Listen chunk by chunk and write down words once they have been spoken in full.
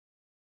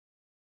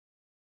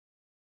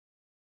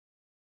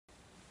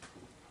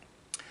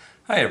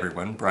Hi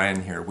everyone,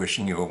 Brian here,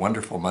 wishing you a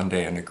wonderful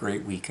Monday and a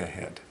great week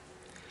ahead.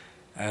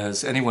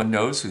 As anyone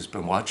knows who's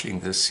been watching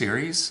this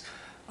series,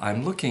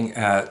 I'm looking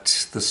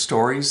at the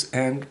stories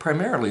and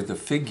primarily the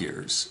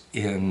figures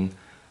in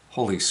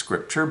Holy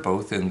Scripture,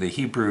 both in the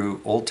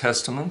Hebrew Old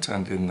Testament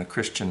and in the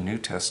Christian New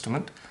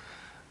Testament.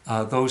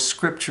 Those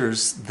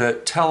scriptures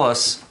that tell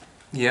us,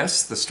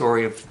 yes, the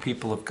story of the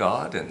people of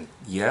God, and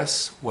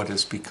yes, what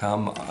has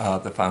become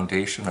the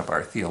foundation of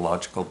our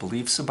theological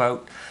beliefs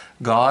about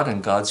God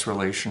and God's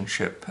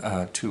relationship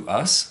to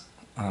us,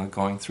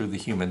 going through the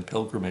human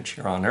pilgrimage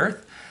here on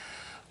earth.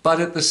 But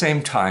at the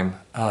same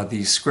time,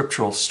 these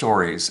scriptural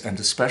stories, and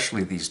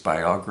especially these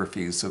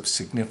biographies of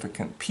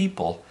significant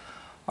people,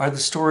 are the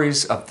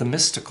stories of the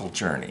mystical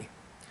journey.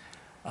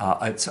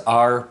 It's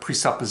our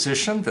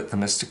presupposition that the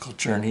mystical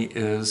journey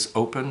is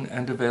open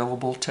and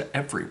available to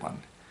everyone,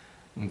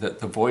 and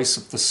that the voice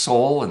of the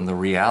soul and the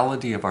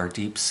reality of our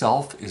deep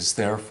self is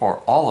there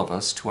for all of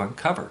us to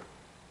uncover.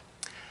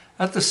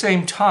 At the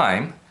same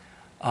time,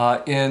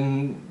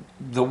 in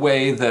the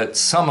way that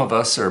some of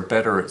us are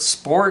better at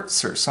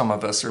sports, or some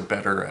of us are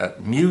better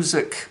at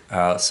music,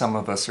 some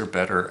of us are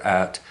better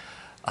at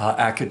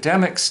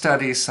academic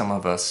studies, some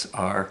of us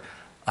are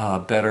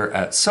better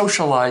at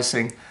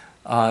socializing,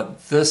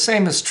 the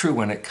same is true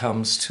when it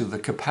comes to the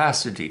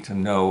capacity to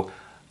know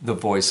the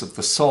voice of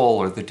the soul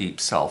or the deep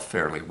self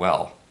fairly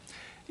well.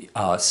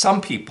 Some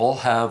people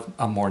have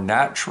a more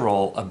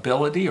natural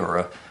ability or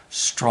a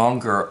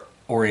stronger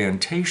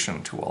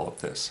orientation to all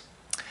of this.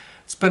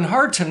 It's been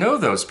hard to know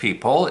those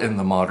people in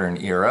the modern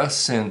era,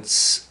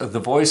 since the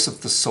voice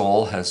of the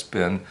soul has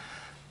been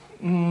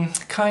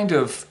kind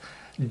of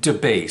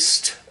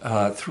debased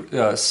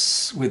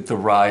with the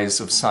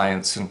rise of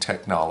science and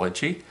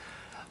technology.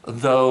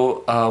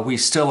 Though we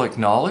still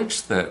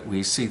acknowledge that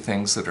we see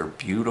things that are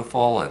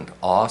beautiful and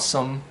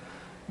awesome,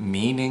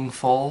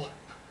 meaningful,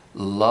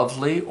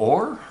 lovely,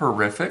 or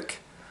horrific,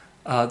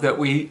 that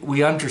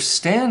we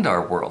understand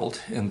our world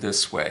in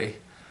this way.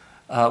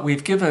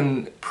 We've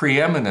given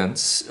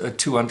preeminence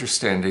to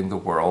understanding the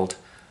world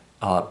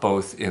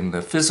both in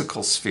the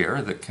physical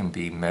sphere that can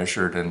be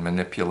measured and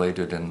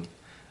manipulated in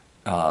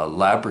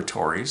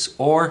laboratories,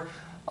 or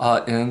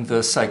in the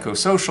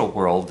psychosocial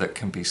world that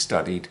can be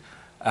studied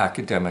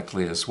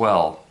academically as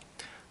well.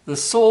 The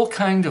soul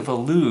kind of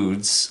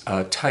eludes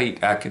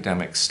tight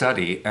academic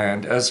study,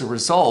 and as a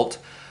result,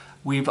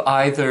 we've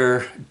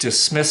either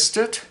dismissed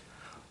it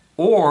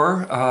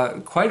or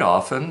quite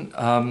often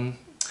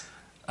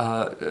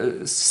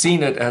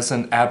seen it as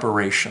an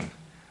aberration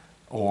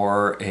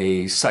or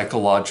a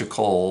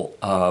psychological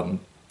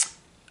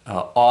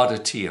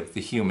oddity of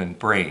the human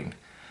brain.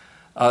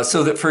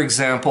 So that, for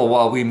example,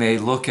 while we may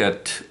look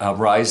at a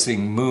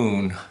rising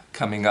moon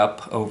coming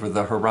up over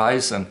the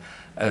horizon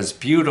as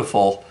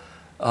beautiful,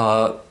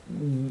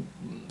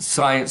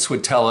 science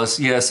would tell us,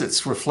 yes,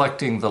 it's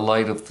reflecting the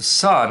light of the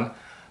sun,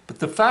 but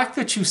the fact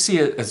that you see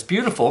it as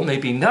beautiful may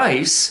be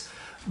nice,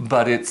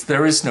 but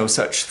there is no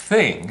such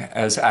thing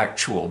as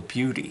actual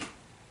beauty.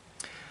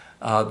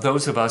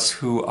 Those of us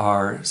who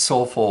are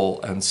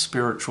soulful and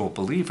spiritual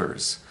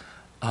believers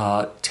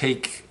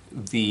take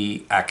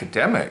the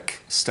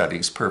academic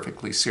studies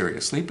perfectly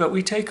seriously, but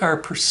we take our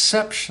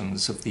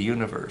perceptions of the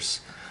universe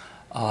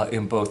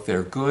in both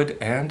their good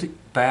and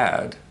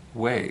bad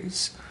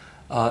ways.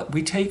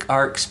 We take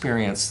our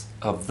experience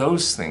of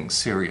those things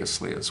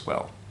seriously as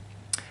well.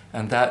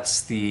 And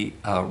that's the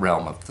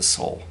realm of the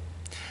soul.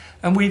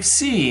 And we've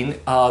seen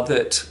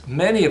that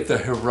many of the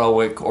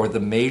heroic or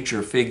the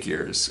major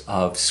figures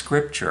of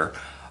Scripture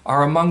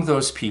are among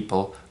those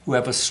people who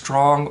have a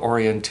strong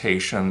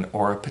orientation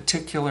or a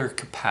particular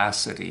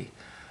capacity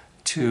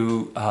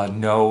to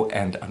know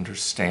and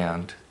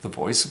understand the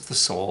voice of the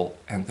soul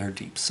and their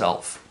deep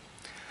self.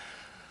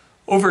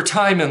 Over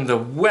time in the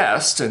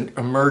West, and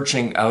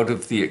emerging out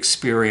of the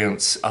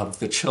experience of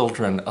the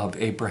children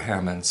of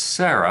Abraham and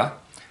Sarah,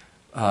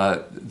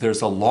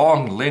 there's a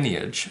long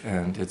lineage,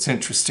 and it's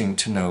interesting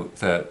to note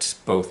that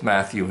both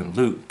Matthew and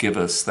Luke give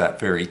us that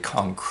very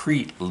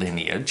concrete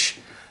lineage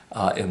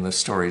in the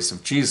stories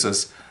of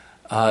Jesus,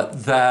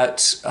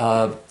 that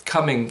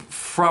coming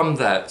from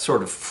that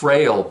sort of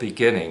frail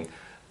beginning,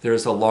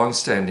 there's a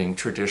long-standing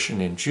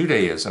tradition in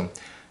Judaism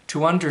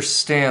to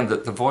understand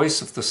that the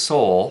voice of the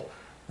soul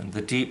and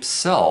the deep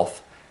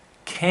self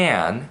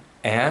can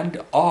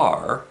and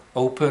are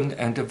open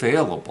and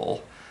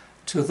available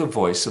to the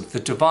voice of the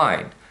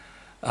divine,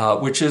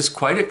 which is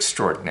quite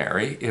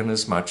extraordinary in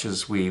as much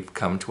as we've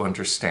come to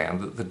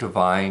understand that the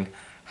divine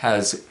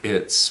has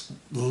its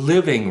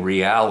living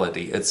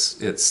reality,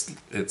 its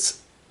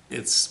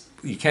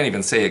you can't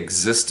even say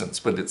existence,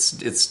 but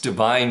its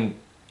divine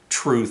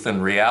truth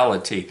and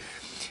reality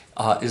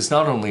is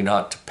not only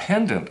not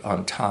dependent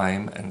on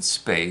time and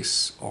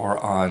space or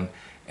on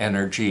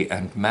energy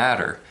and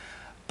matter,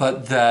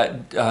 but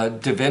that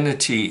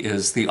divinity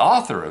is the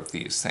author of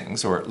these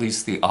things, or at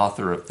least the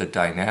author of the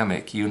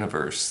dynamic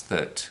universe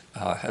that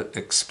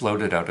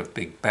exploded out of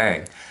Big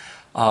Bang,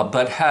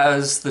 but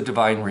has the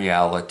divine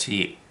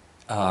reality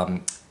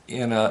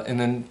in an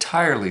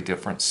entirely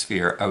different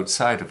sphere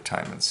outside of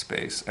time and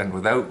space and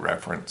without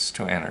reference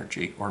to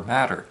energy or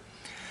matter.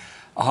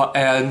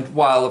 And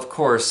while, of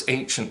course,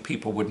 ancient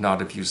people would not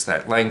have used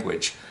that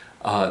language,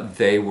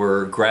 they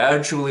were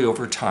gradually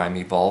over time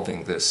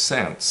evolving this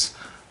sense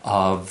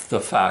of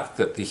the fact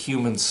that the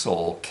human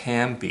soul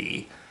can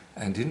be,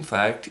 and in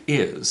fact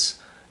is,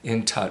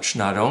 in touch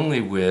not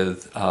only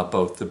with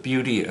both the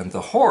beauty and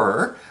the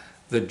horror,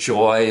 the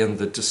joy and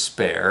the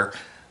despair,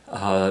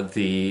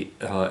 the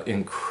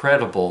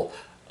incredible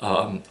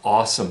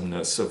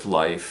awesomeness of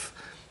life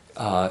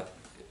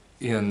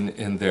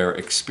in their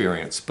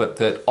experience, but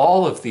that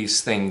all of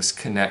these things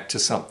connect to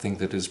something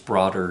that is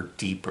broader,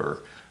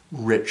 deeper,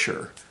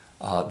 richer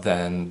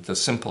than the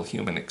simple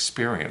human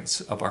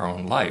experience of our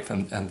own life.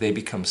 And they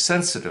become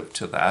sensitive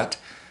to that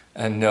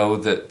and know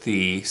that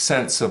the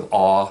sense of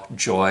awe,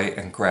 joy,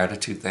 and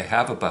gratitude they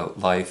have about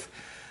life,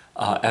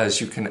 as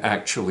you can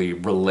actually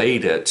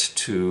relate it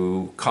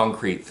to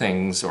concrete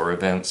things or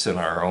events in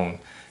our own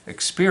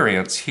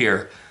experience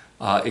here,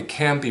 it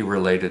can be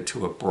related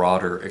to a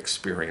broader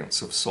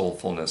experience of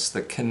soulfulness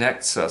that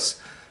connects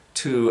us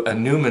to a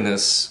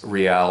numinous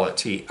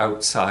reality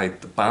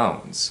outside the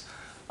bounds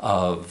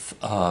of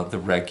the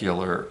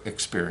regular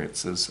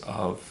experiences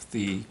of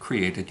the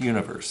created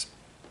universe.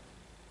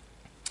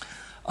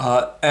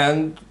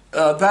 And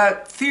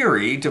that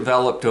theory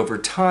developed over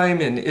time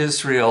in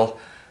Israel,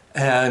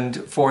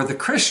 and for the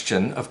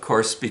Christian, of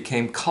course,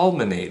 became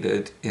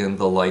culminated in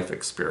the life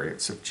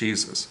experience of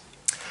Jesus.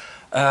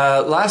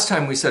 Last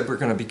time we said we're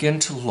going to begin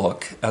to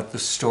look at the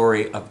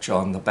story of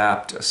John the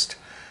Baptist.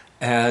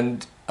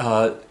 And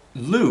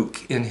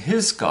Luke, in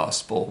his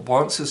gospel,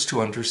 wants us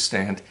to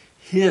understand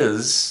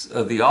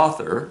the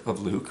author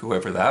of Luke,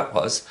 whoever that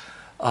was,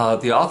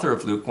 the author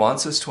of Luke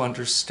wants us to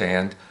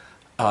understand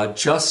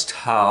just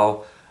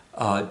how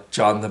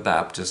John the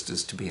Baptist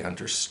is to be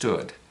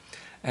understood.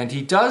 And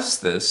he does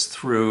this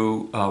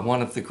through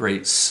one of the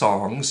great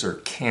songs or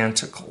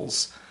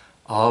canticles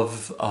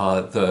of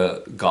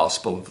the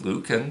Gospel of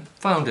Luke, and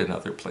found in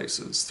other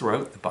places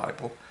throughout the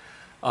Bible.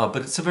 But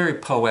it's a very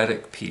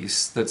poetic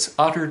piece that's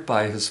uttered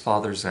by his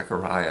father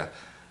Zechariah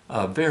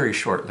very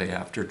shortly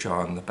after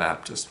John the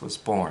Baptist was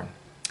born.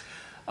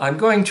 I'm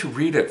going to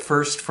read it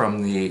first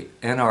from the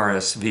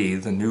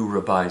NRSV, the New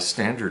Revised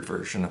Standard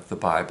Version of the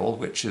Bible,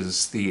 which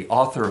is the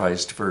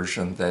authorized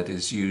version that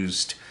is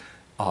used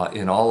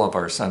in all of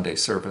our Sunday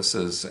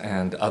services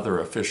and other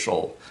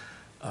official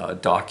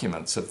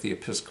documents of the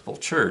Episcopal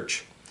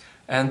Church.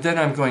 And then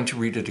I'm going to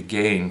read it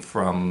again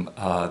from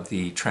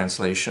the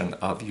translation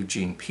of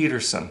Eugene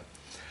Peterson.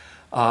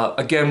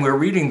 Again, we're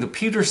reading the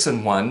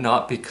Peterson one,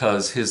 not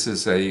because his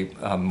is a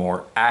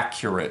more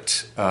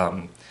accurate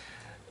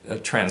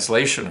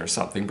translation or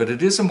something, but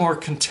it is a more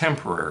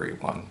contemporary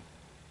one.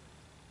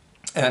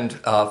 And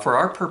for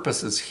our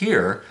purposes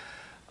here,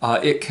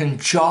 it can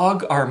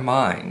jog our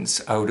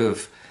minds out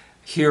of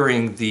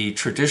hearing the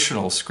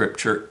traditional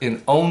scripture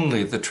in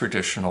only the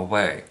traditional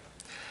way.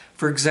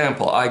 For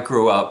example, I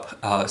grew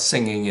up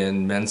singing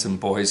in men's and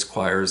boys'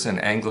 choirs in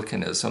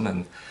Anglicanism,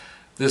 and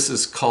this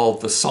is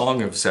called the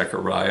Song of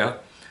Zechariah.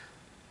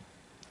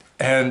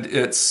 And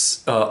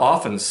it's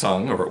often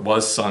sung, or it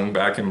was sung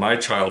back in my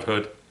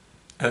childhood,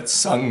 at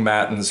sung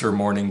matins or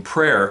morning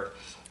prayer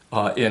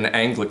in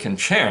Anglican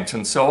chant.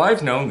 And so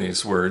I've known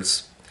these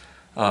words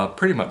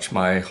pretty much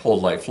my whole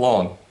life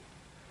long.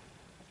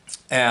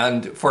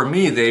 And for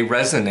me, they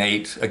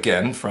resonate,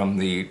 again, from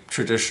the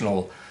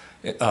traditional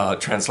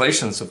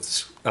translations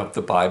of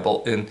the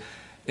Bible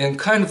in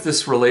kind of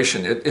this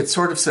relation. It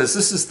sort of says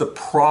this is the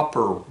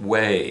proper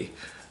way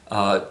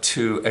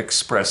to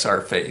express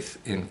our faith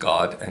in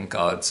God and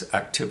God's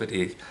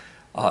activity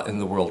in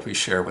the world we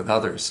share with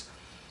others.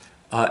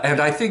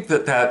 And I think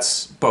that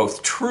that's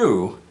both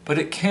true, but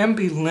it can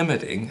be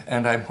limiting,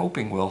 and I'm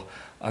hoping we'll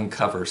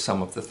uncover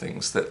some of the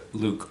things that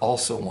Luke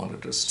also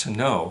wanted us to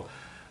know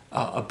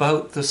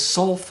about the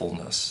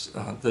soulfulness,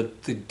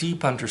 the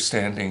deep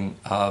understanding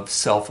of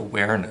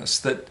self-awareness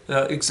that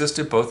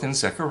existed both in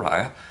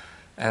Zechariah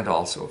and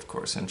also, of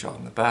course, in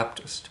John the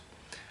Baptist.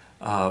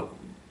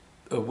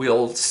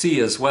 We'll see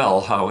as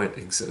well how it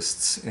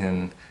exists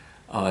in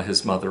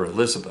his mother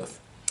Elizabeth.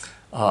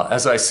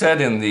 As I said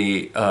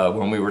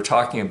when we were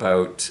talking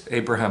about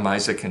Abraham,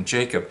 Isaac, and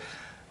Jacob,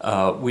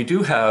 we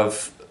do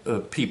have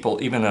people,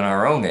 even in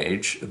our own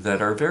age,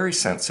 that are very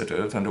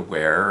sensitive and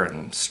aware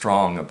and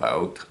strong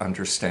about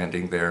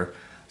understanding their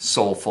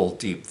soulful,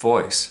 deep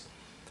voice.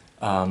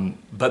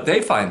 But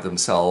they find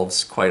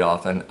themselves quite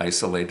often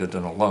isolated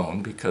and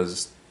alone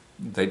because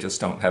they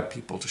just don't have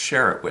people to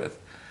share it with.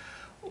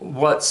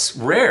 What's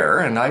rare,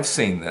 and I've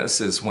seen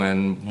this, is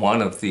when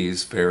one of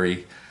these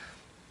very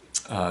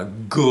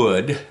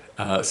good,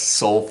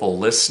 soulful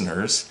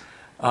listeners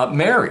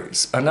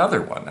marries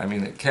another one. I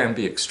mean, it can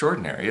be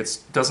extraordinary. It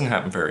doesn't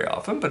happen very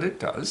often, but it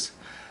does.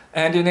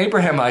 And in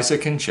Abraham,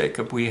 Isaac, and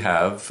Jacob, we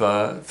have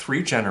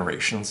 3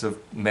 generations of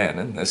men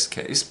in this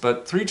case,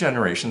 but 3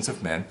 generations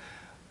of men,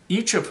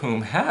 each of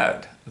whom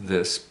had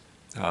this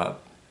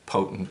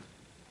potent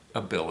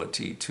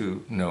ability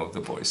to know the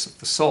voice of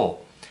the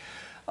soul.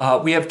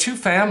 We have two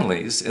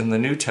families in the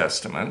New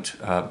Testament,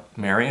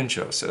 Mary and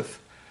Joseph,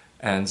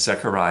 and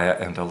Zechariah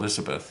and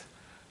Elizabeth,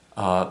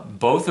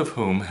 both of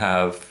whom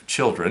have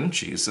children,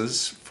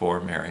 Jesus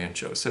for Mary and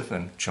Joseph,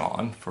 and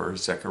John for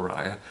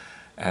Zechariah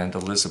and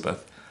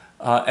Elizabeth.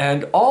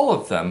 And all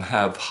of them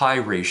have high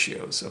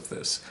ratios of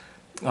this.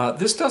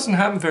 This doesn't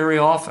happen very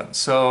often.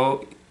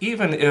 So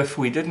even if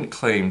we didn't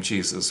claim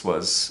Jesus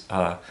was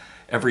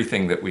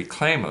everything that we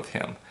claim of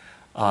him,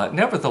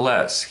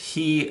 nevertheless,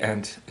 he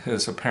and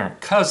his apparent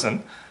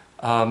cousin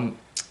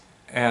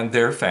and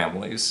their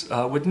families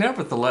would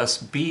nevertheless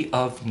be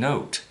of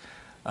note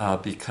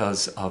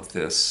because of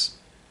this,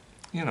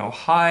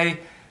 high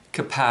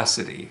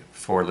capacity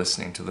for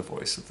listening to the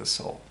voice of the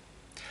soul.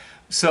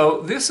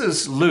 So this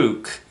is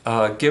Luke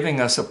giving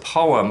us a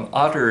poem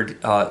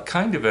uttered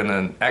kind of in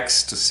an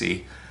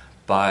ecstasy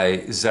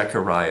by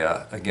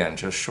Zechariah, again,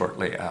 just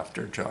shortly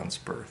after John's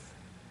birth.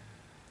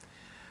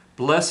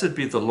 Blessed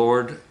be the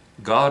Lord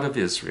God of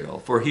Israel,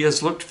 for he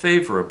has looked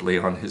favorably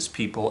on his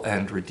people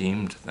and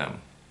redeemed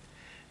them.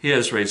 He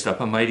has raised up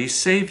a mighty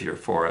Savior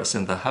for us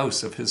in the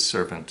house of his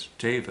servant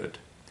David,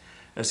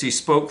 as he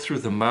spoke through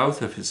the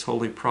mouth of his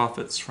holy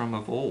prophets from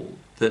of old,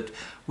 that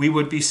we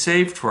would be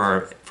saved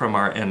from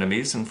our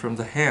enemies and from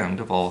the hand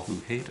of all who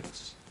hate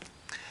us.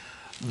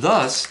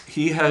 Thus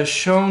he has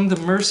shown the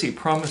mercy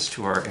promised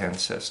to our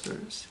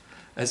ancestors,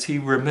 as he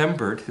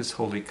remembered his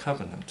holy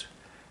covenant,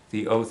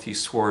 the oath he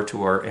swore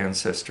to our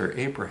ancestor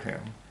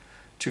Abraham,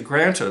 to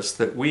grant us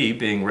that we,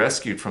 being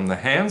rescued from the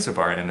hands of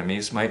our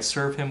enemies, might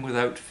serve him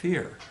without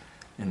fear,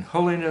 in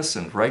holiness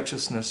and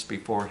righteousness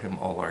before him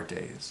all our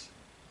days.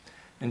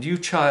 And you,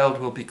 child,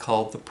 will be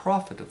called the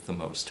prophet of the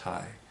Most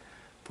High,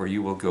 for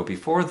you will go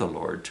before the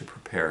Lord to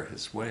prepare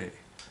his way,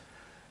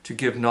 to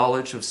give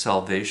knowledge of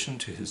salvation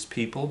to his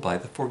people by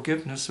the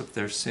forgiveness of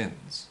their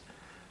sins.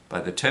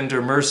 By the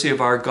tender mercy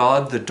of our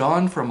God, the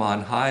dawn from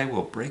on high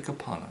will break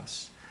upon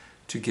us,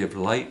 to give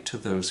light to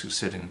those who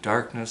sit in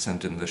darkness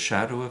and in the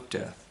shadow of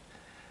death,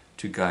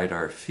 to guide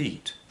our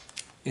feet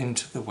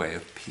into the way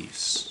of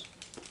peace.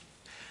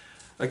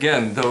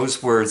 Again,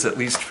 those words, at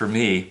least for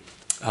me,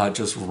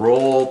 just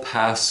roll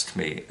past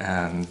me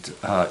and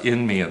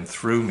in me and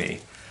through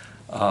me.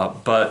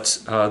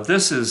 But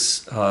this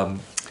is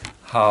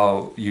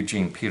how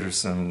Eugene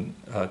Peterson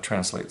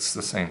translates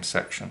the same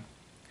section.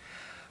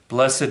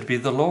 Blessed be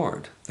the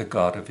Lord, the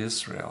God of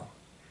Israel.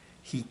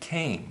 He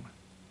came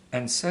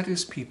and set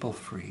his people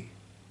free.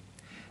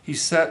 He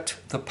set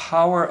the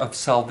power of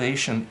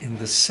salvation in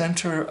the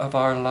center of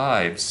our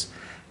lives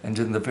and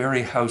in the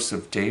very house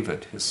of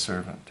David, his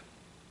servant.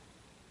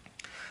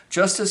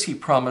 Just as he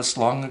promised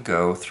long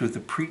ago through the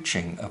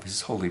preaching of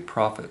his holy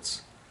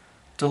prophets,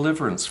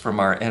 deliverance from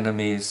our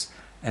enemies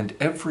and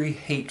every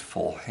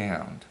hateful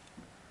hand.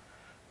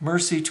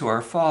 Mercy to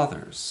our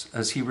fathers,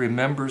 as he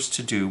remembers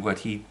to do what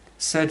he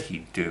said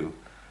he'd do,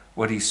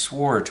 what he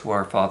swore to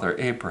our father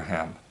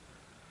Abraham,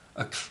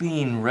 a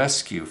clean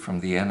rescue from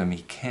the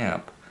enemy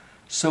camp,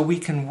 so we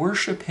can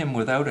worship him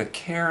without a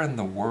care in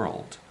the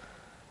world,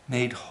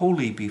 made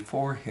holy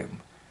before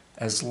him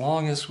as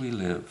long as we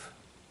live.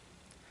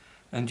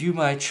 And you,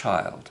 my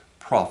child,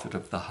 prophet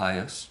of the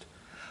highest,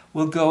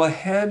 will go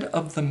ahead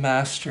of the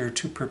Master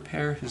to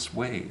prepare his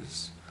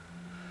ways.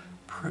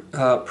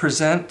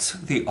 Present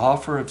the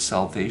offer of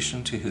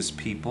salvation to his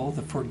people,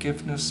 the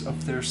forgiveness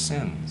of their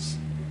sins.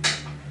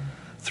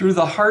 Through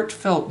the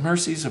heartfelt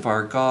mercies of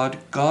our God,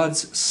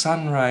 God's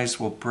sunrise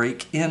will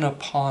break in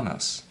upon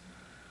us,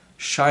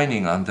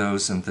 shining on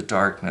those in the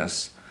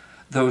darkness,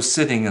 those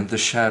sitting in the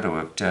shadow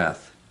of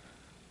death,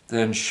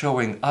 then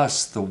showing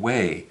us the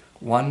way,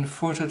 one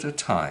foot at a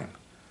time,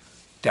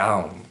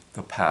 down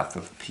the path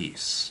of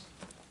peace.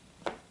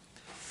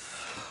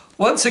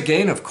 Once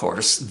again, of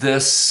course,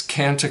 this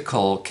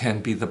canticle can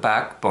be the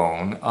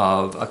backbone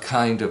of a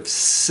kind of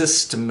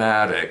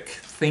systematic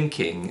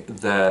thinking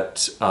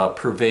that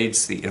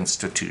pervades the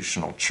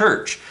institutional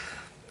church.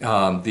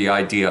 The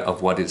idea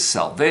of what is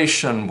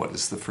salvation, what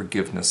is the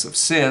forgiveness of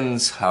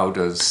sins, how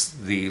does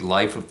the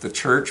life of the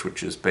church,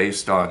 which is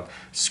based on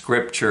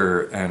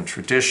scripture and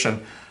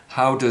tradition,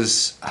 how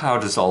does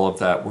all of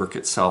that work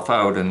itself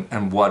out,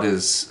 and what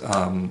is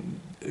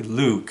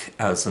Luke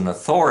as an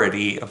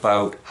authority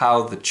about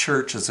how the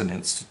church as an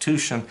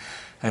institution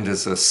and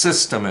as a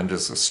system and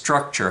as a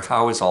structure,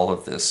 how is all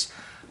of this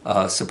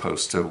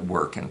supposed to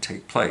work and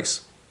take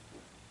place?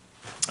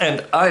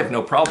 And I have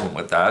no problem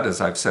with that, as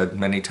I've said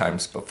many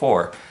times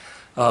before.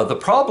 The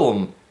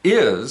problem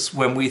is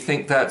when we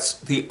think that's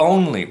the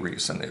only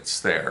reason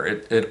it's there.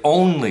 It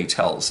only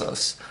tells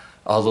us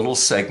a little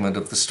segment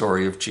of the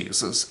story of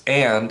Jesus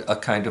and a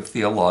kind of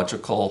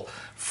theological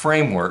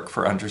framework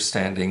for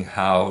understanding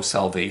how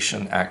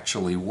salvation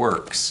actually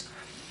works.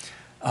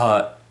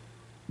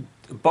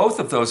 Both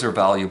of those are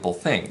valuable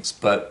things,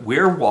 but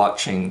we're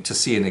watching to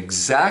see in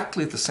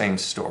exactly the same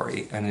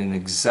story and in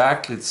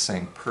exactly the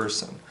same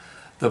person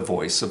the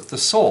voice of the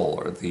soul,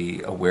 or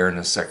the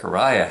awareness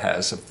Zechariah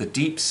has of the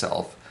deep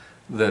self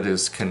that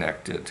is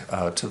connected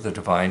to the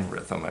divine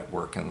rhythm at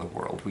work in the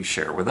world we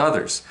share with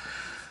others.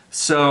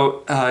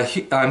 So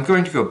I'm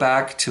going to go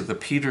back to the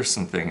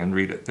Peterson thing and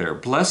read it there.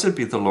 Blessed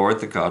be the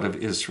Lord, the God of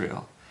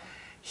Israel.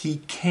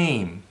 He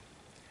came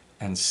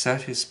and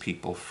set his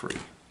people free.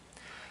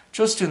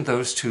 Just in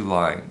those two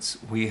lines,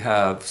 we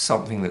have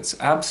something that's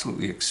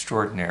absolutely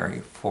extraordinary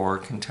for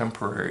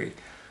contemporary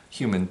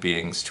human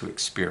beings to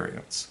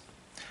experience.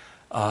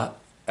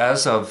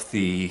 As of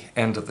the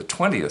end of the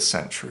 20th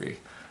century,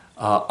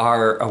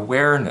 our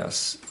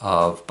awareness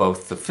of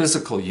both the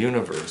physical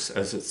universe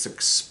as it's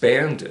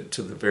expanded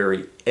to the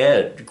very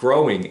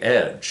growing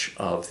edge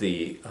of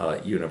the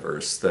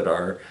universe that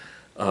our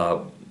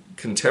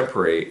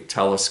contemporary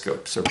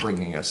telescopes are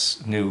bringing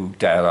us new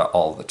data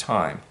all the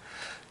time,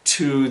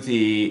 to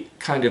the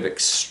kind of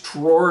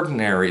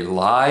extraordinary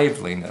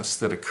liveliness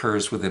that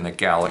occurs within a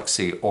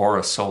galaxy or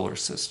a solar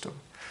system,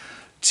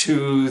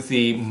 to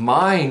the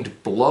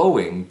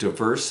mind-blowing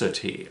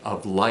diversity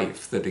of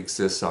life that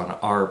exists on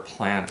our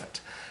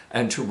planet,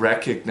 and to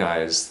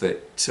recognize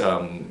that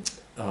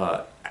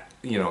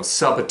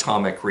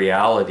subatomic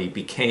reality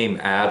became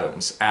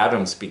atoms,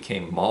 atoms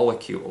became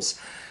molecules,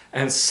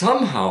 and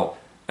somehow,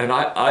 and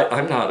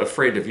I'm not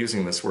afraid of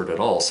using this word at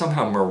all,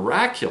 somehow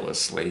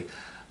miraculously,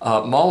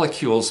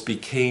 molecules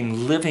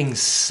became living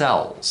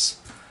cells,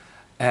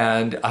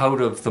 and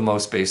out of the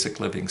most basic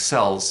living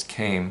cells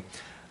came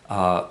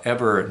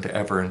ever and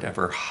ever and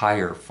ever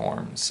higher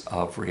forms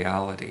of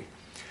reality.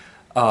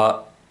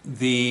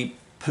 The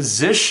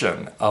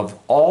position of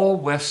all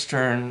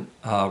Western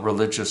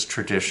religious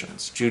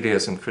traditions,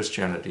 Judaism,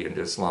 Christianity, and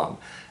Islam,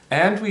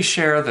 and we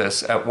share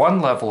this at one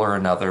level or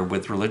another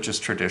with religious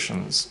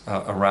traditions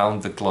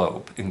around the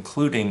globe,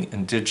 including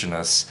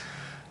indigenous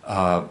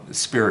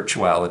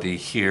spirituality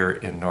here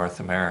in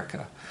North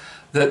America,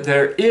 that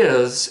there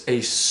is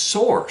a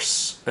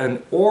source,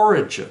 an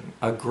origin,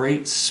 a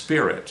great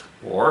spirit,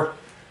 or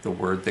the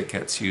word that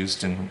gets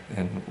used in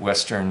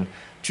Western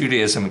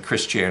Judaism and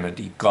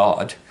Christianity,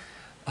 God.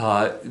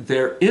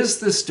 There is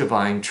this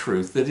divine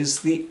truth that is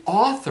the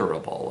author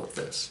of all of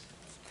this.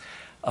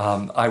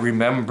 I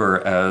remember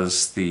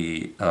as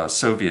the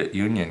Soviet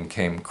Union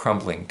came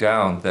crumbling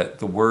down that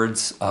the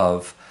words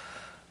of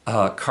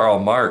Karl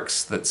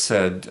Marx that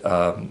said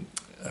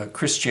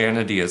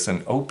Christianity is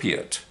an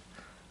opiate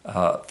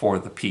for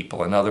the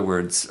people. In other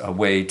words, a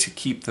way to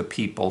keep the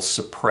people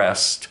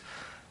suppressed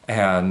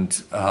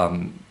and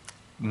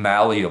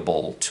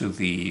malleable to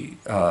the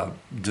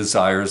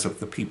desires of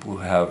the people who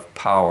have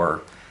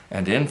power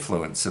and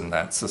influence in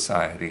that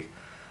society,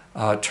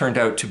 turned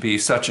out to be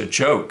such a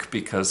joke,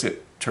 because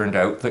it turned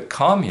out that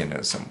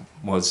communism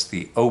was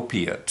the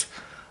opiate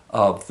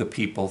of the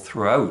people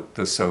throughout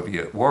the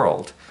Soviet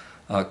world.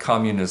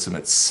 Communism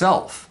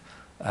itself,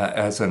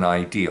 as an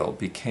ideal,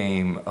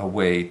 became a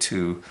way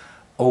to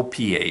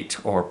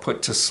opiate or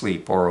put to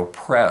sleep or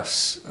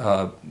oppress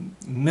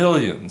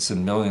millions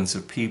and millions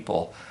of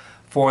people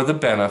for the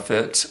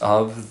benefit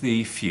of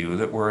the few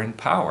that were in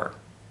power.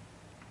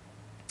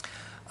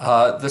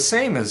 The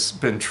same has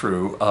been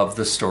true of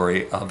the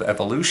story of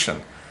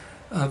evolution.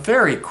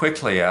 Very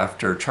quickly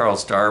after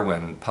Charles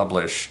Darwin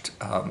published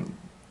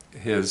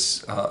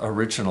his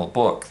original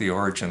book, The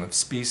Origin of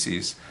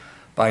Species,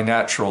 by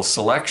natural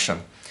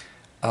selection,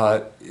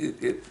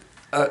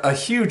 a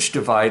huge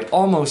divide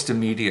almost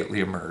immediately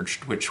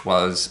emerged, which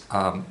was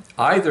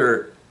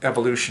either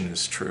evolution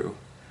is true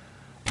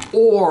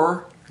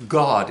or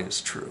God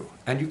is true,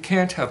 and you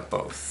can't have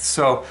both.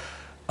 So,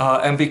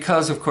 and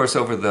because, of course,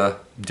 over the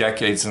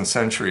decades and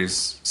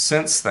centuries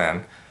since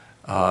then,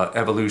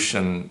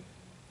 evolution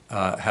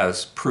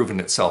has proven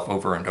itself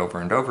over and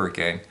over and over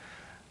again,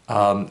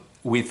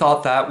 we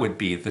thought that would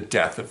be the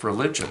death of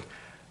religion.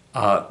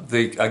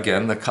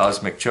 Again, the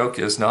cosmic joke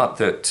is not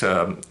that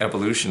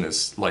evolution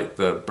is like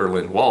the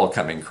Berlin Wall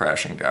coming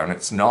crashing down.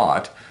 It's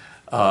not.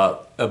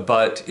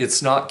 But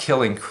it's not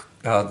killing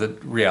the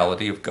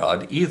reality of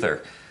God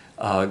either.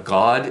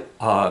 God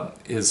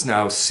is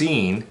now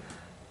seen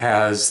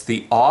as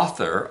the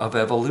author of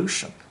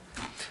evolution.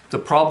 The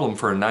problem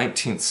for a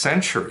 19th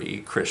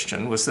century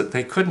Christian was that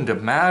they couldn't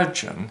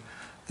imagine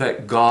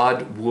that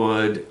God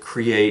would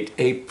create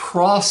a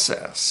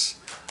process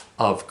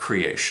of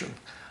creation.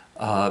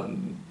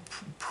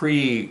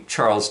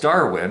 Pre-Charles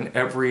Darwin,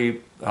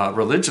 every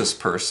religious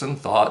person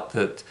thought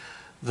that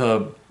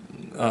the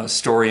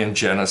story in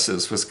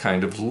Genesis was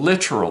kind of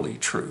literally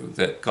true,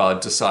 that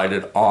God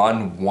decided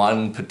on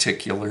one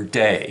particular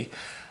day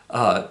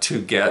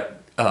to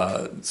get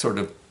sort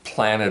of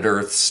planet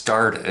Earth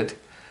started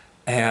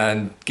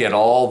and get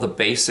all the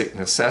basic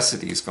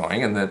necessities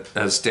going, and that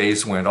as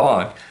days went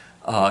on,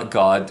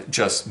 God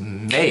just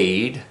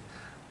made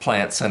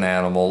plants and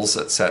animals,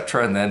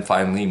 etc., and then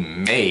finally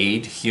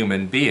made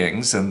human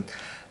beings.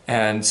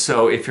 And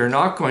so if you're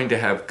not going to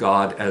have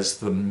God as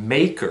the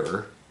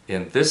maker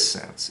in this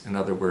sense, in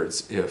other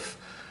words, if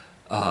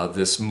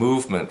this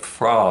movement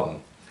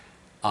from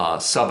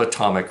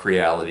subatomic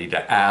reality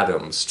to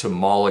atoms to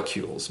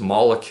molecules,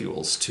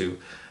 molecules to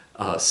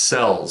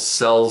cells,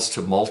 cells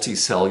to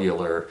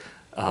multicellular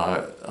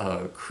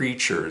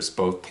creatures,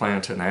 both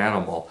plant and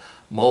animal,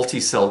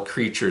 multicelled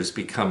creatures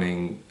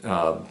becoming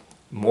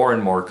more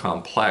and more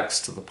complex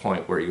to the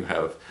point where you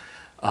have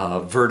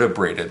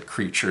vertebrated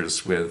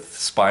creatures with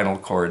spinal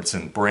cords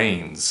and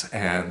brains,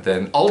 and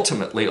then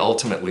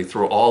ultimately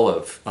through all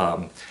of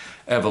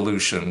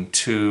evolution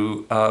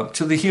to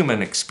the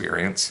human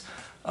experience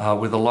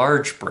with a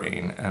large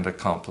brain and a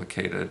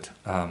complicated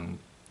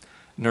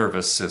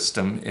nervous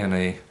system in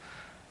a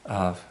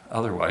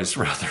otherwise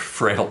rather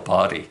frail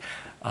body,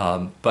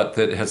 but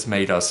that has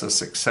made us a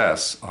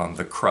success on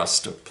the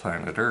crust of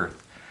planet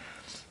Earth.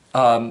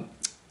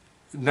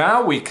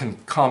 Now we can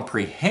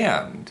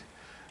comprehend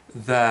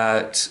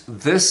that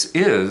this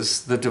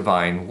is the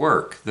divine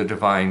work. The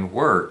divine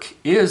work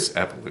is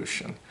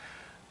evolution.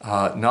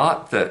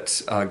 Not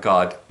that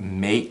God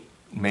made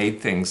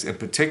things in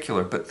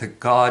particular, but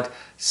that God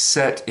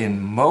set in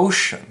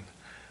motion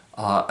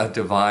a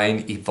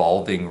divine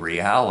evolving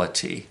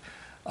reality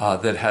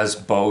that has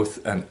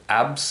both an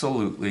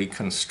absolutely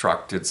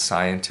constructed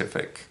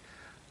scientific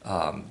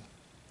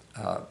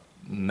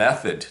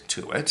method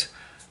to it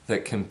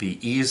that can be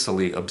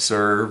easily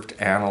observed,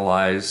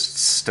 analyzed,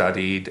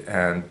 studied,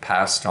 and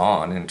passed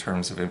on in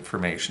terms of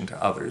information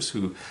to others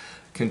who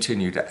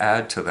continue to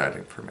add to that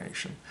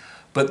information.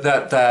 But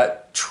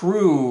that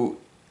true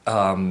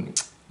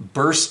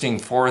bursting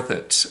forth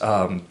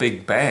at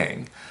Big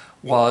Bang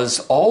was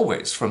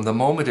always, from the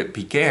moment it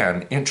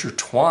began,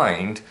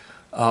 intertwined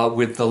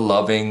with the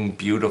loving,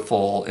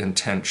 beautiful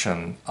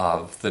intention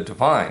of the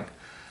divine.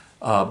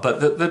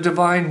 But the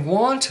divine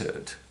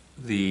wanted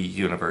the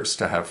universe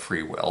to have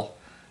free will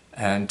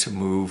and to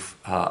move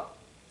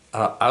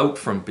out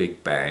from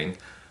Big Bang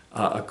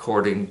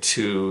according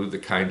to the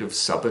kind of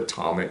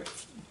subatomic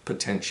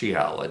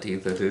potentiality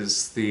that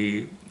is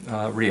the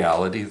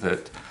reality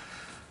that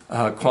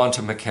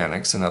quantum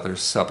mechanics and other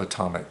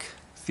subatomic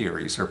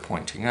theories are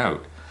pointing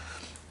out.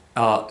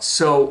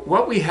 So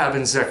what we have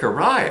in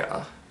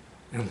Zechariah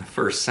in the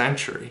first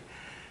century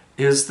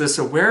is this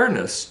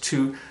awareness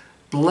to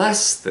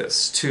bless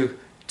this, to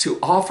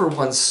offer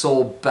one's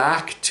soul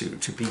back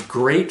to be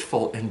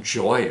grateful and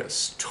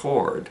joyous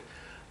toward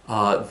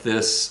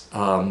this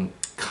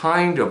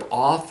kind of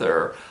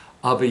author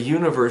of a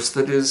universe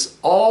that is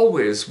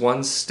always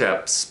one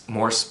step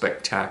more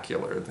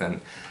spectacular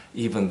than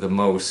even the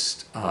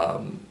most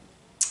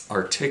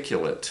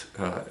articulate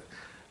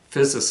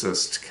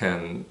physicist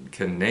can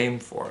name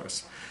for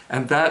us.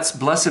 And that's,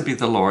 blessed be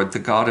the Lord, the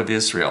God of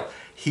Israel.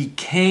 He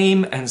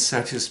came and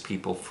set his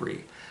people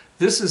free.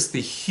 This is the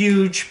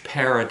huge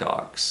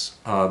paradox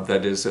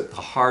that is at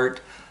the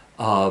heart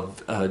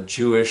of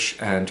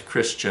Jewish and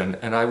Christian,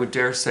 and I would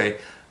dare say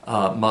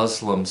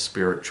Muslim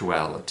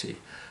spirituality.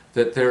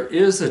 That there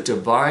is a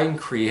divine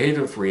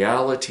creative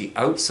reality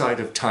outside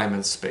of time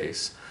and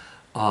space,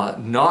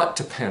 not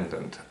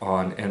dependent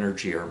on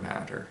energy or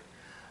matter,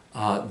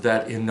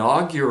 that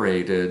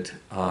inaugurated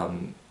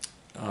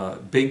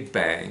Big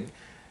Bang,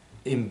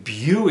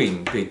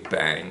 imbuing Big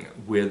Bang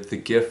with the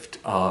gift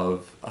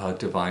of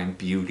divine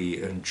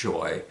beauty and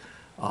joy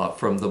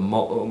from the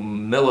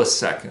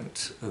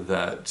millisecond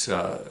that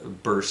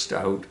burst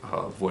out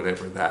of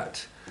whatever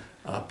that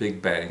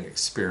Big Bang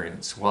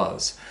experience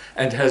was,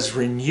 and has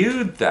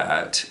renewed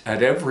that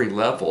at every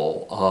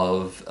level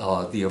of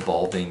the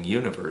evolving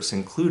universe,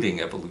 including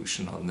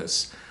evolution on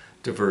this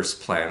diverse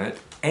planet,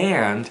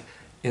 and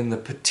in the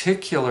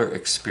particular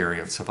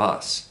experience of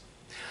us.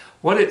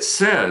 What it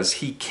says,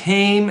 he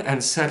came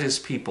and set his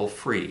people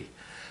free,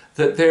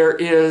 that there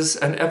is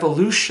an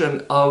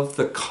evolution of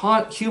the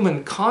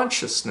human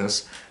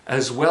consciousness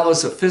as well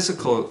as a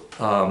physical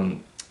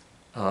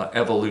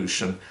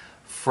evolution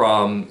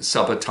from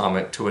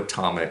subatomic to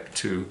atomic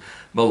to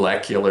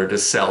molecular to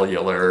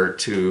cellular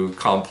to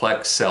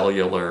complex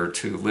cellular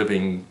to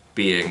living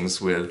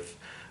beings with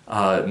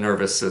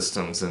nervous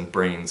systems and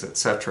brains,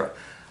 etc.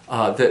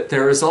 That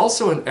there is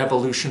also an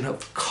evolution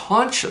of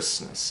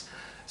consciousness.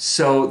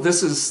 So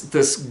this is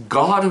this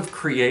God of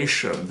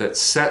creation that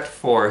set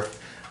forth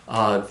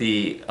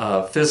the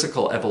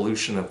physical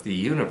evolution of the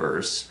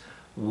universe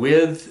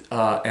with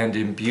and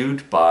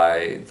imbued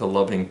by the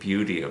loving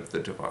beauty of the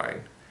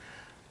divine.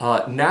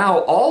 Now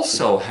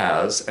also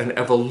has an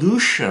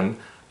evolution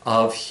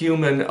of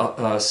human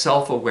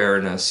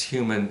self-awareness,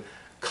 human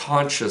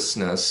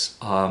consciousness,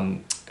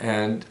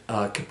 and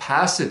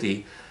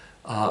capacity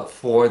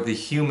for the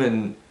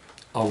human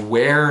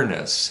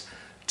awareness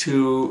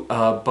to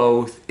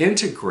both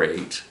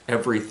integrate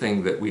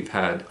everything that we've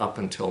had up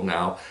until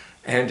now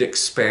and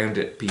expand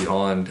it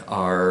beyond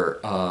our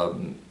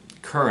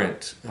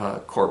current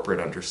corporate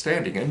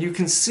understanding. And you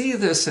can see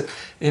this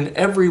in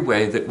every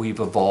way that we've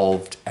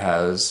evolved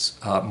as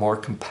more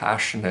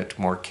compassionate,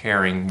 more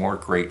caring, more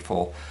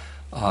grateful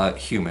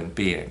human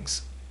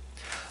beings.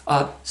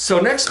 So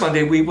next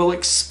Monday we will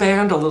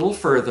expand a little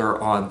further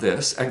on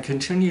this and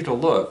continue to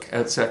look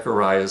at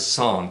Zechariah's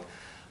song,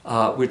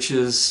 which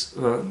is,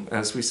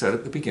 as we said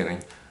at the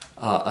beginning,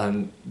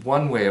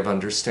 one way of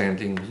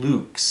understanding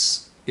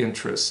Luke's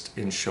interest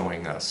in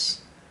showing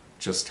us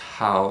just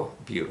how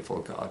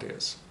beautiful God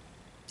is.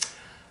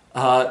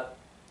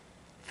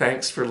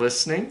 Thanks for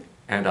listening,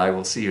 and I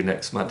will see you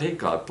next Monday.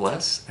 God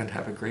bless, and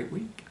have a great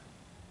week.